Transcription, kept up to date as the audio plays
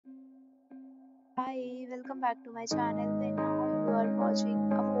Hi, welcome back to my channel. And now you are watching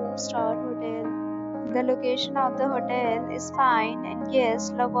a 4-star hotel. The location of the hotel is fine and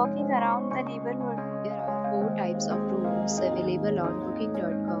guests love walking around the neighborhood. There are four types of rooms available on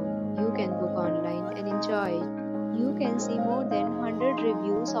booking.com. You can book online and enjoy it. You can see more than 100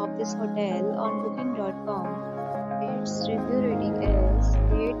 reviews of this hotel on booking.com. Its review rating is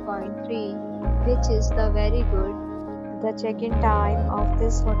 8.3, which is the very good. The check-in time of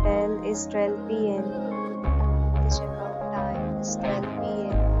this hotel is 12 p.m. The check-out time is 12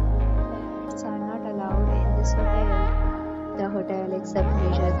 p.m. Pets are not allowed in this hotel. The hotel accepts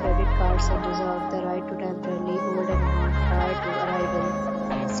major credit cards and reserves the right to temporarily hold an amount prior to arrival.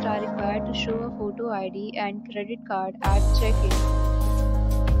 Guests are required to show a photo ID and credit card at check-in.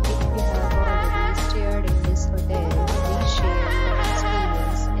 If you have already stayed in this hotel, please share your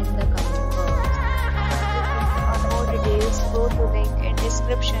experience in the comment box. For more details, go to link in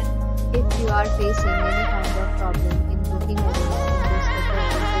description. If you are facing any kind of problem in booking a room in this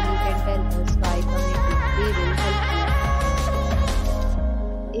hotel, then you can tell us by commenting. We will help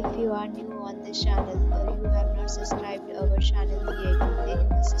you. If you are new on this channel or you have not subscribed our channel yet, then you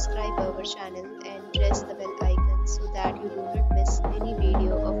must subscribe our channel and press the bell icon so that you do not miss any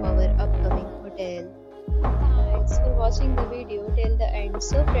video of our upcoming hotel. Thanks for watching the video till the end.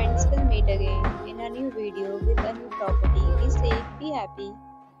 So friends, will meet again in a new video with a new property. Be safe, be happy.